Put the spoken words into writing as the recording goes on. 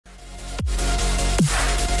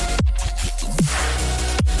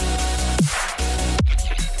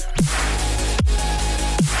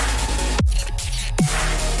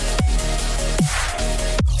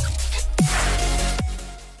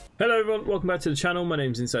everyone, welcome back to the channel. My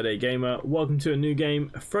name's InsideAgameR. Welcome to a new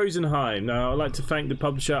game, Frozenheim. Now I'd like to thank the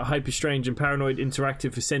publisher Hyperstrange and Paranoid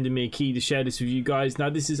Interactive for sending me a key to share this with you guys.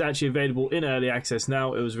 Now this is actually available in early access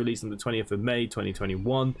now. It was released on the 20th of May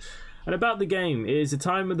 2021. And about the game, it is the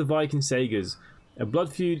time of the Viking sagas. A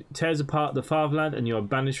blood feud tears apart the fatherland and you are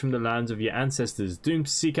banished from the lands of your ancestors, doomed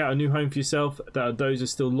to seek out a new home for yourself. Those are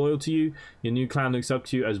still loyal to you. Your new clan looks up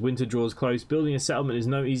to you as winter draws close. Building a settlement is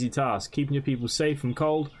no easy task. Keeping your people safe from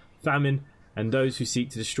cold, famine, and those who seek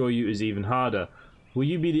to destroy you is even harder. Will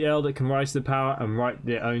you be the Earl that can rise to the power and write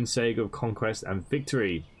their own saga of conquest and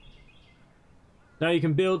victory? Now you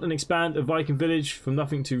can build and expand a Viking village from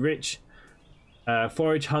nothing to rich.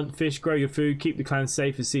 Forage, hunt, fish, grow your food, keep the clan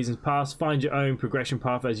safe as seasons pass, find your own progression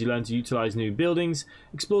path as you learn to utilize new buildings,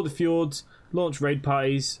 explore the fjords, launch raid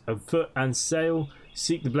parties of foot and sail,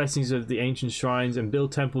 seek the blessings of the ancient shrines and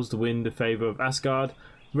build temples to win the favor of Asgard,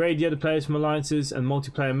 raid the other players from alliances and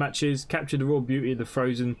multiplayer matches, capture the raw beauty of the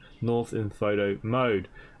frozen north in photo mode.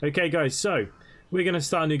 Okay guys, so we're going to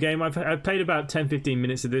start a new game. I've played about 10-15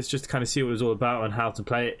 minutes of this just to kind of see what it was all about and how to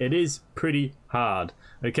play it. It is pretty hard.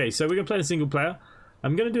 Okay, so we're going to play a single player.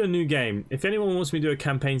 I'm going to do a new game. If anyone wants me to do a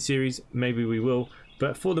campaign series, maybe we will.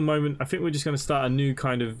 But for the moment, I think we're just going to start a new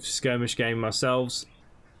kind of skirmish game ourselves.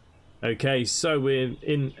 Okay, so we're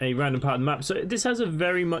in a random part of the map. So this has a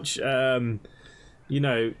very much, you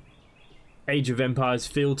know, Age of Empires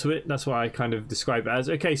feel to it. That's why I kind of describe it as.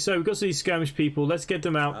 Okay, so we've got some of these skirmish people. Let's get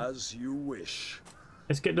them out. As you wish.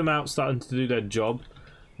 Let's get them out starting to do their job.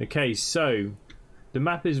 Okay, so the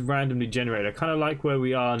map is randomly generated. I kind of like where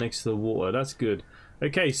we are next to the water. That's good.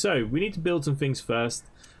 Okay, so we need to build some things first.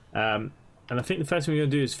 And I think the first thing we're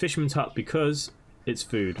going to do is Fisherman's Hut because it's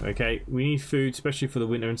food. Okay, we need food, especially for the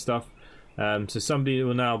winter and stuff. So somebody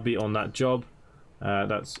will now be on that job.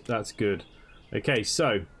 That's good. Okay,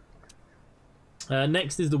 so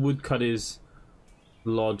next is the woodcutter's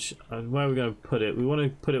lodge. Where are we going to put it? We want to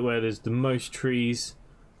put it where there's the most trees,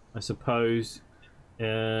 I suppose.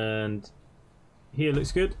 And here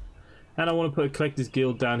looks good. And I want to put a collector's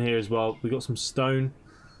guild down here as well. We got some stone,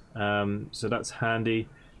 so that's handy.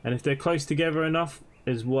 And if they're close together enough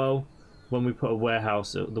as well, when we put a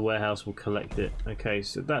warehouse, the warehouse will collect it. Okay,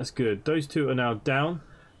 so that's good. Those two are now down.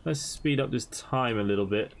 Let's speed up this time a little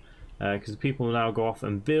bit because people will now go off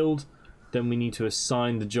and build. Then we need to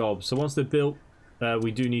assign the job. So once they're built,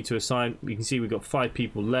 we do need to assign. You can see we've got 5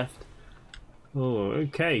 people left. Oh,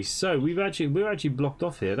 okay. So we're actually blocked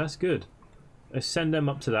off here. That's good. Let's send them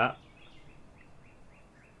up to that.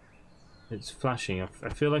 It's flashing. I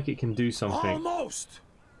feel like it can do something. Almost.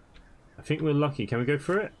 I think we're lucky. Can we go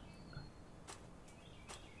through it?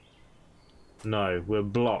 No, we're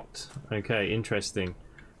blocked. Okay, interesting.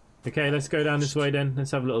 Okay, let's go down this way then.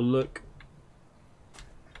 Let's have a little look.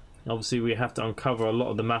 Obviously we have to uncover a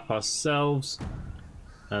lot of the map ourselves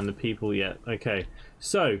and the people yet. Okay,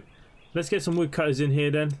 so let's get some woodcutters in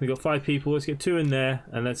here then. We've got 5 people. Let's get 2 in there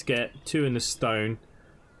and let's get 2 in the stone.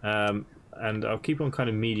 And I'll keep on kind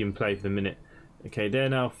of medium play for the minute. Okay, they're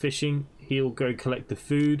now fishing. He'll go collect the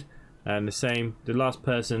food and the same. The last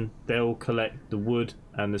person, they'll collect the wood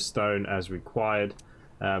and the stone as required.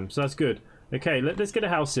 So that's good. Okay, let's get a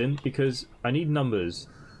house in because I need numbers.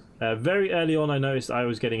 Very early on I noticed I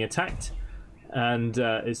was getting attacked and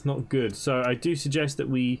it's not good, so I do suggest that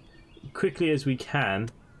we quickly as we can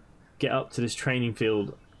get up to this training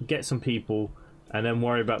field, get some people and then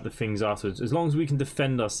worry about the things afterwards. As long as we can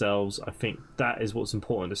defend ourselves, I think that is what's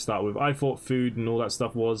important to start with. I thought food and all that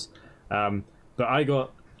stuff was, but I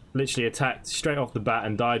got literally attacked straight off the bat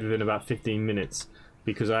and died within about 15 minutes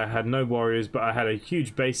because I had no warriors but I had a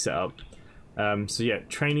huge base set up. So yeah,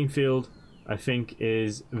 training field I think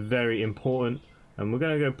is very important and we're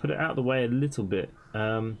going to go put it out of the way a little bit.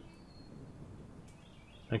 Okay,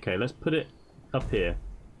 let's put it up here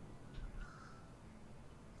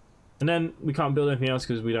and then we can't build anything else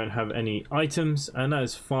because we don't have any items and that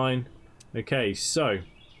is fine. Okay, so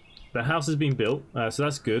the house has been built, so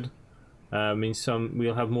that's good. Means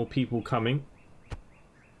we'll have more people coming.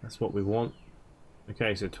 That's what we want.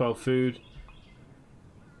 Okay, so 12 food.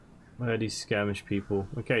 Where are these skirmish people?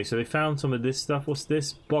 Okay, so they found some of this stuff. What's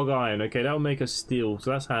this? Bog iron. Okay, that'll make us steel, so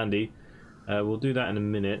that's handy. We'll do that in a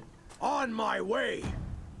minute. On my way.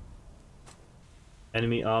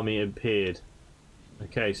 Enemy army appeared.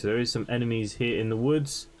 Okay, so there is some enemies here in the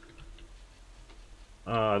woods.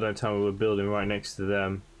 Oh, don't tell me we're building right next to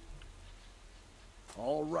them.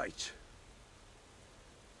 All right.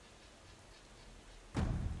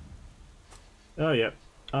 Oh, yep.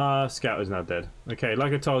 Scout is now dead. Okay,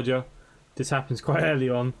 like I told you, this happens quite early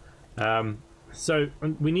on. So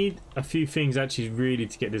we need a few things actually really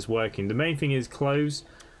to get this working. The main thing is clothes.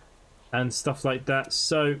 and stuff like that.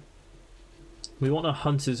 So we want a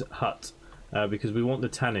hunter's hut because we want the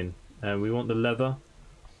tannin and we want the leather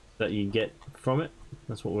that you get from it.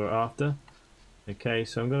 That's what we're after. Okay,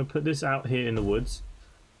 so I'm going to put this out here in the woods,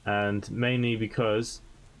 and mainly because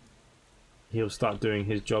he'll start doing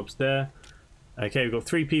his jobs there. Okay, we've got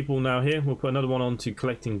 3 people now here. We'll put another one on to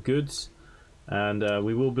collecting goods, and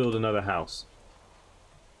we will build another house.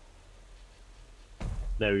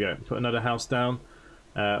 There we go. Put another house down.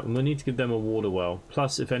 We'll need to give them a water well.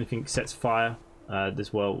 Plus, if anything sets fire,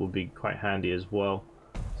 this well will be quite handy as well.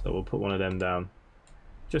 So we'll put one of them down.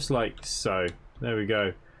 Just like so. There we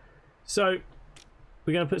go. So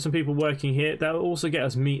we're going to put some people working here. That will also get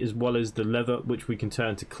us meat as well as the leather, which we can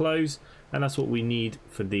turn to clothes. And that's what we need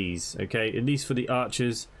for these. Okay, at least for the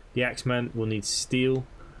archers. The axemen will need steel.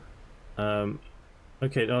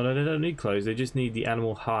 Okay, no, they don't need clothes. They just need the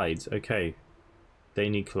animal hides. Okay. They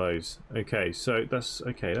need clothes. Okay, so that's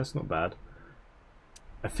okay. That's not bad.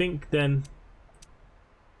 I think then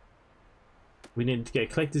we need to get a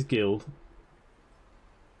collector's guild.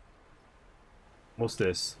 What's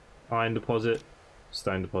this? Iron deposit,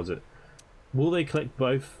 stone deposit. Will they collect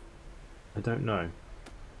both? I don't know.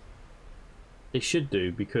 They should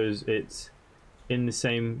do because it's in the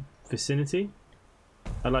same vicinity.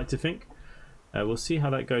 I like to think. We'll see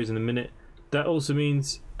how that goes in a minute. That also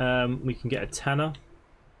means we can get a tanner.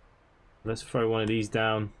 Let's throw one of these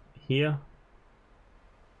down here.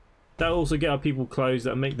 That'll also get our people clothes,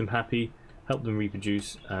 that'll make them happy, help them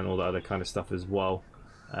reproduce, and all that other kind of stuff as well.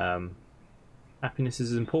 Happiness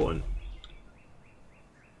is important.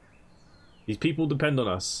 These people depend on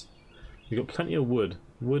us. We've got plenty of wood.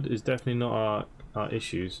 Wood is definitely not our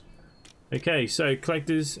issues. Okay, so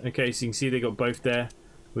collectors. Okay, so you can see they got both there.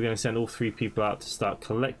 We're going to send all 3 people out to start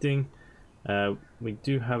collecting. We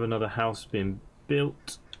do have another house being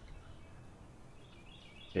built.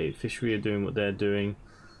 Okay, fishery are doing what they're doing.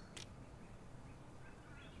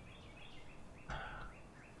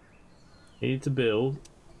 Need to build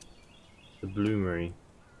the bloomery.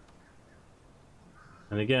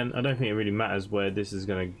 And again, I don't think it really matters where this is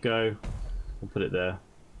going to go. We'll put it there.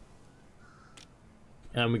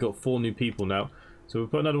 And we've got 4 new people now. So we'll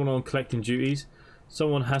put another one on collecting duties.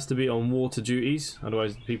 Someone has to be on water duties,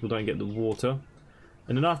 otherwise people don't get the water.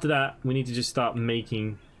 And then after that, we need to just start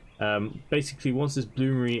making... basically, once this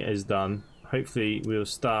bloomery is done, hopefully we'll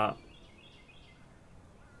start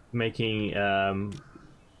making... because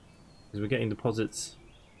we're getting deposits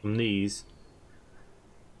from these.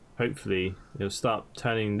 Hopefully, it'll start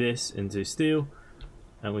turning this into steel,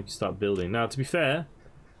 and we can start building. Now, to be fair,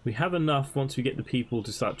 we have enough once we get the people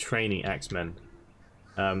to start training axemen.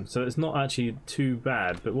 So it's not actually too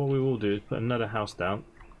bad, but what we will do is put another house down.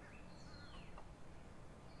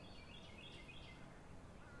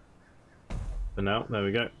 For now, there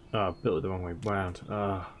we go. Oh, I built it the wrong way round.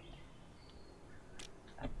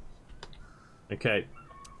 Okay,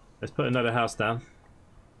 let's put another house down.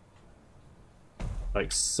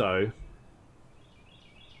 Like so.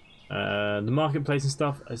 The marketplace and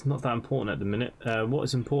stuff is not that important at the minute. What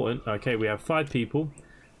is important? Okay, we have 5 people,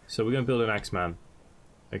 so we're going to build an axeman.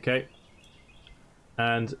 Okay,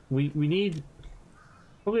 and we need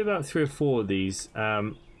probably about 3 or 4 of these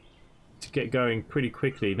to get going pretty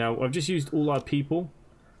quickly. Now I've just used all our people,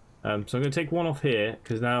 so I'm going to take one off here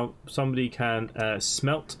because now somebody can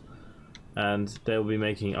smelt, and they'll be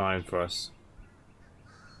making iron for us.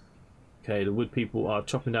 Okay, the wood people are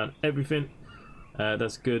chopping down everything.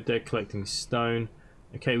 That's good. They're collecting stone.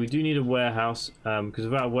 Okay, we do need a warehouse because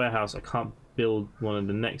without a warehouse I can't build one of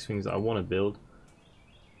the next things that I want to build.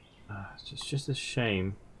 It's just a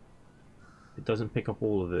shame it doesn't pick up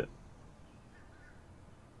all of it.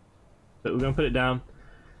 But we're going to put it down.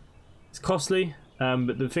 It's costly,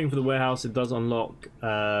 but the thing for the warehouse, it does unlock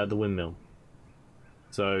the windmill.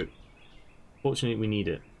 So, fortunately, we need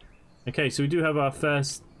it. Okay, so we do have our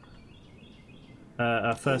first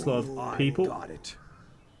lot of people. Got it.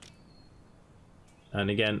 And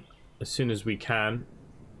again, as soon as we can,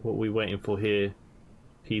 what we're waiting for here,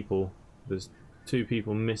 people. There's 2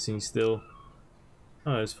 people missing still.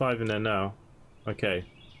 Oh, there's 5 in there now. Okay.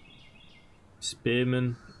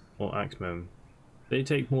 Spearmen or axemen? They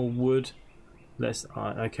take more wood.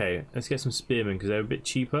 Okay, let's get some spearmen because they're a bit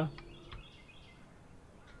cheaper.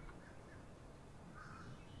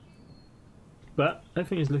 But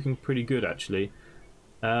everything is looking pretty good actually.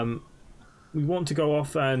 We want to go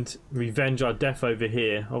off and revenge our death over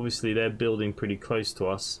here. Obviously they're building pretty close to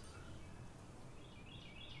us.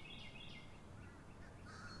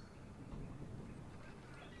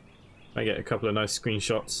 I get a couple of nice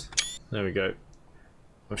screenshots. There we go.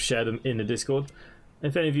 I'll share them in the Discord.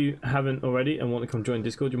 If any of you haven't already and want to come join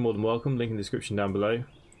Discord, you're more than welcome. Link in the description down below.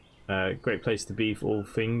 Great place to be for all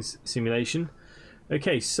things simulation.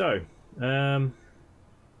 Okay, so a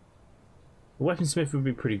weaponsmith would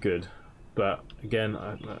be pretty good, but again,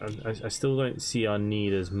 I still don't see our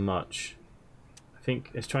need as much. I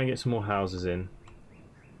think let's try and get some more houses in.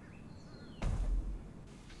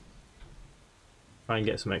 Try and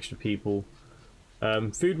get some extra people.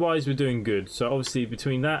 Food wise, we're doing good. So obviously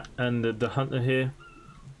between that and the hunter here,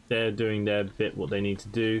 they're doing their bit, what they need to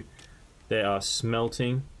do. They are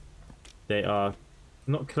smelting. They are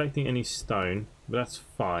not collecting any stone, but that's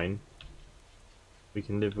fine. We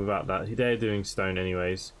can live without that. They're doing stone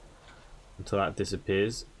anyways until that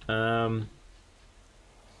disappears. Okay.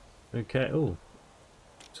 Oh,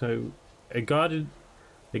 so a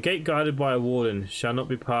gate guarded by a warden shall not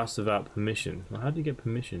be passed without permission. Well, how do you get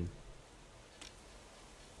permission?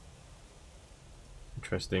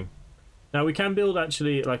 Interesting. Now we can build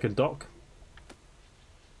actually like a dock.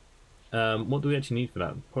 What do we actually need for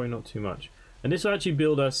that? Probably not too much. And this will actually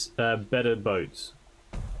build us better boats.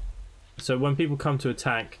 So when people come to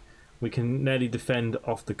attack, we can nearly defend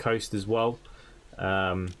off the coast as well.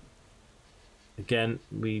 Again,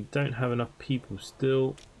 we don't have enough people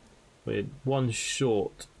still. We're one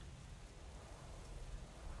short.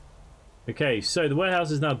 Okay, so the warehouse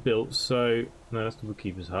is now built. So no, that's the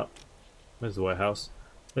bookkeeper's hut. Where's the warehouse?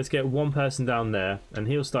 Let's get one person down there, and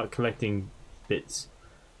he'll start collecting bits.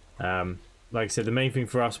 Like I said, the main thing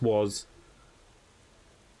for us was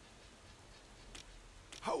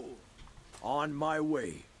on my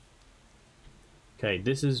way. Okay,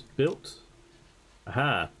 this is built.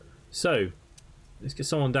 Aha. So let's get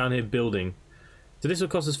someone down here building. So this will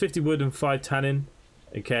cost us 50 wood and 5 tannin.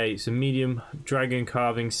 Okay, it's a medium dragon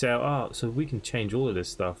carving sail. Oh, so we can change all of this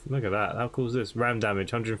stuff. Look at that. How cool is this? Ram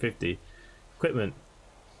damage 150. Equipment.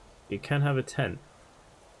 It can have a tent.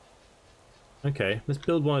 Okay, let's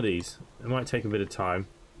build one of these. It might take a bit of time.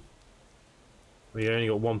 We only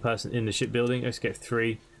got one person in the shipbuilding. Let's get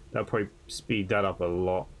 3. That'll probably speed that up a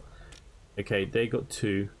lot. Okay, they got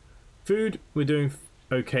 2. Food we're doing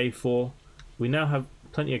okay for. We now have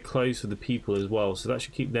plenty of clothes for the people as well, so that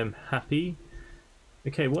should keep them happy.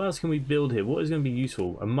 Okay, what else can we build here? What is going to be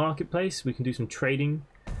useful? A marketplace. We can do some trading.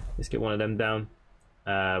 Let's get one of them down.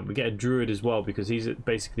 We get a druid as well because he's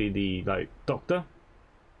basically the doctor.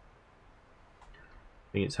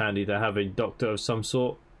 I think it's handy to have a doctor of some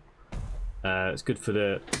sort. It's good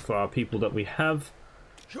for our people that we have.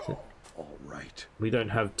 So all right. We don't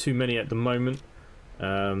have too many at the moment.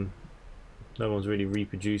 No one's really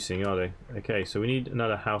reproducing, are they? Okay, so we need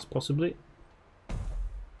another house possibly.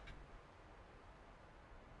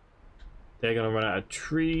 They're going to run out of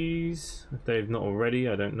trees if they've not already.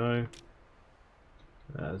 I don't know.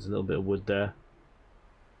 There's a little bit of wood there.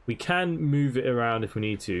 We can move it around if we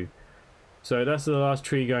need to. So that's the last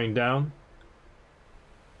tree going down.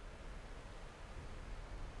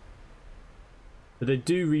 But they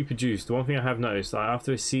do reproduce. The one thing I have noticed,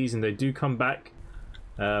 after a season, they do come back.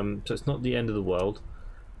 So it's not the end of the world.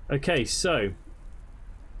 Okay, so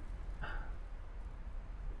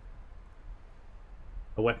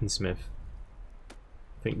a weaponsmith.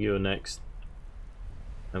 I think you're next.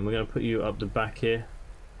 And we're going to put you up the back here.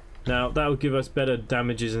 Now that will give us better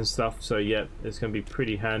damages and stuff. So yeah, it's going to be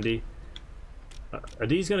pretty handy. Are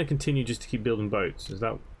these going to continue just to keep building boats? Is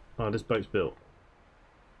that... Oh, this boat's built.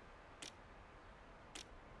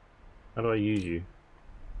 How do I use you?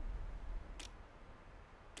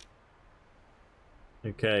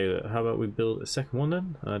 Okay, how about we build a second one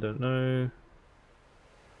then? I don't know.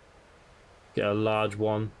 Get a large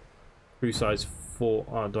one. Crew size 4.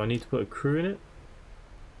 Oh, do I need to put a crew in it?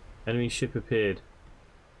 Enemy ship appeared.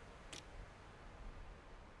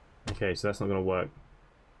 Okay, so that's not going to work.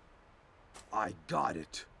 I got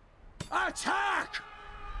it. Attack!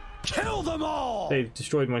 Kill them all! They've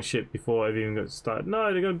destroyed my ship before I've even got started.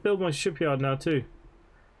 No, they're going to build my shipyard now too.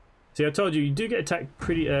 See, I told you, you do get attacked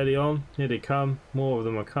pretty early on. Here they come. More of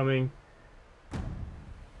them are coming.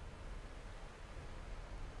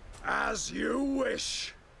 As you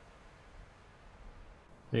wish.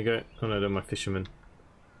 There you go. Oh no, they're my fishermen.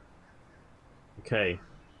 Okay.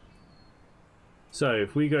 So,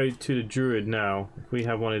 if we go to the druid now, if we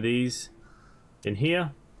have one of these in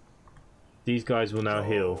here, these guys will now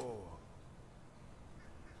heal.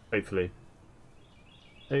 Hopefully.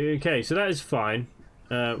 Okay, so that is fine.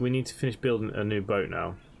 We need to finish building a new boat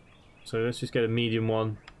now. So let's just get a medium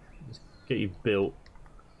one. Let's get you built.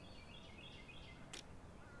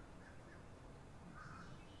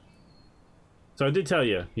 So I did tell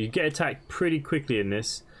you, you get attacked pretty quickly in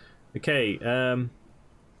this. Okay,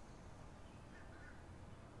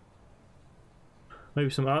 maybe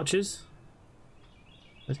some archers.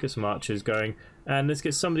 Let's get some archers going. And let's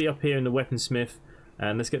get somebody up here in the weaponsmith.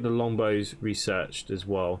 And let's get the longbows researched as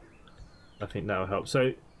well. I think that'll help.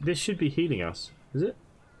 So this should be healing us, is it?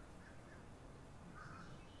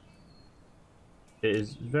 It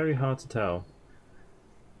is very hard to tell.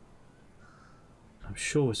 I'm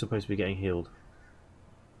sure we're supposed to be getting healed.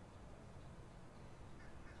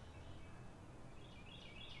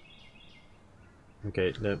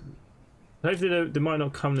 Okay, no. Hopefully they might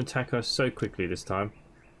not come and attack us so quickly this time.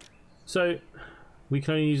 So, we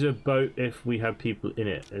can only use a boat if we have people in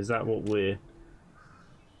it. Is that what we're...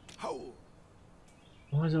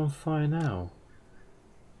 Why is it on fire now?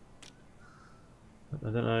 I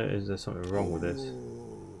don't know, is there something wrong with this?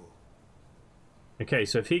 Okay,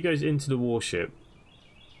 so if he goes into the warship,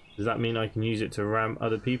 does that mean I can use it to ram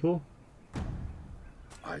other people?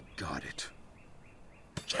 I got it.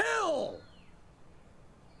 Kill!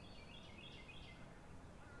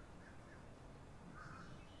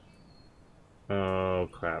 Oh,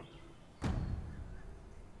 crap.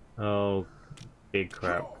 Oh, big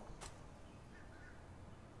crap.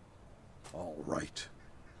 All right.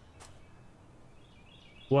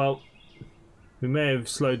 Well, we may have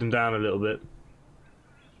slowed them down a little bit.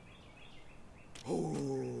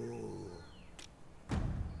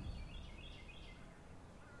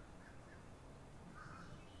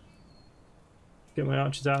 Get my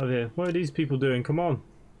archers out of here. What are these people doing? Come on.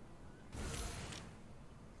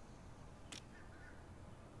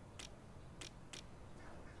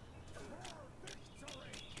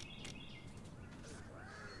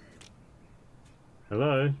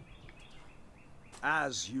 Hello?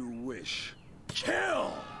 As you wish.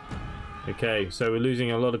 Kill! Okay, so we're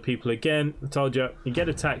losing a lot of people again. I told you, you get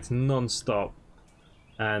attacked non-stop.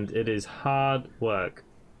 And it is hard work.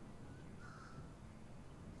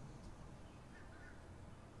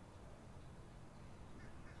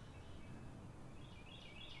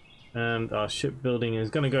 And our shipbuilding is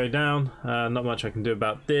going to go down. Not much I can do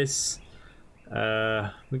about this.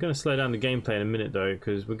 We're going to slow down the gameplay in a minute though,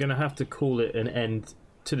 because we're going to have to call it an end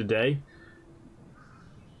to the day.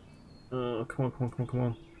 Oh, come on, come on, come on, come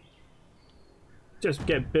on. Just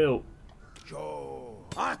get built.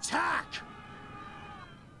 Attack!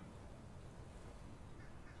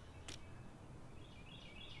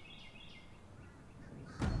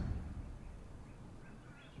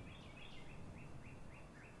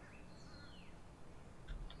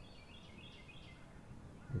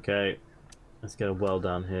 Okay, let's get a well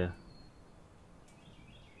down here.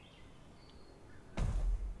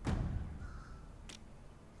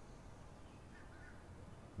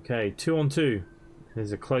 Okay, 2 on 2.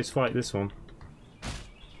 There's a close fight, this one.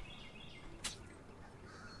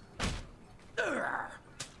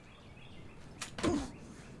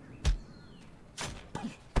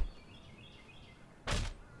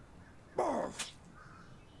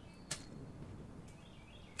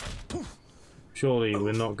 Surely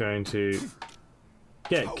we're not going to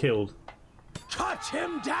get killed. Cut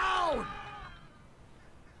him down!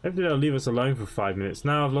 Hopefully they'll leave us alone for 5 minutes.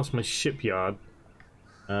 Now I've lost my shipyard.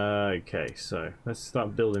 Okay, so let's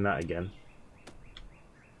start building that again.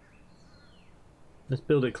 Let's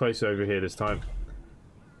build it closer over here this time.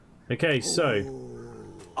 Okay, so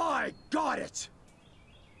I got it!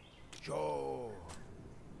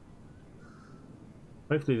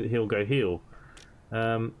 hopefully he'll go heal.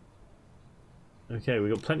 Okay,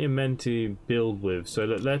 we've got plenty of men to build with, so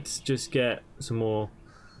let's just get some more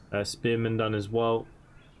spearmen done as well.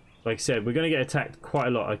 Like I said, we're going to get attacked quite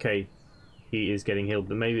a lot. Okay, he is getting healed,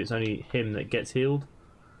 but maybe it's only him that gets healed.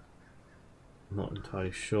 I'm not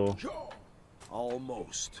entirely sure.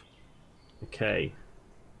 Almost. Okay.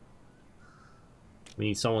 We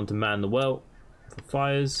need someone to man the well for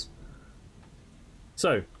fires.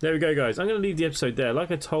 So, there we go, guys. I'm going to leave the episode there.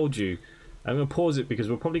 Like I told you, I'm going to pause it because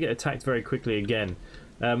we'll probably get attacked very quickly again.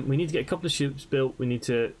 We need to get a couple of ships built. We need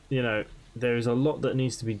to, you know, there is a lot that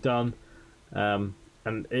needs to be done.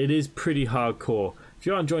 And it is pretty hardcore. If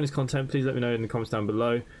you are enjoying this content, please let me know in the comments down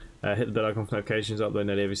below. Hit the bell icon for notifications. I upload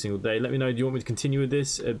nearly every single day. Let me know, do you want me to continue with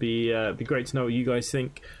this? It'd be great to know what you guys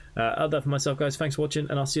think. Other than that, for myself, guys, thanks for watching,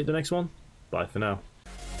 and I'll see you at the next one. Bye for now.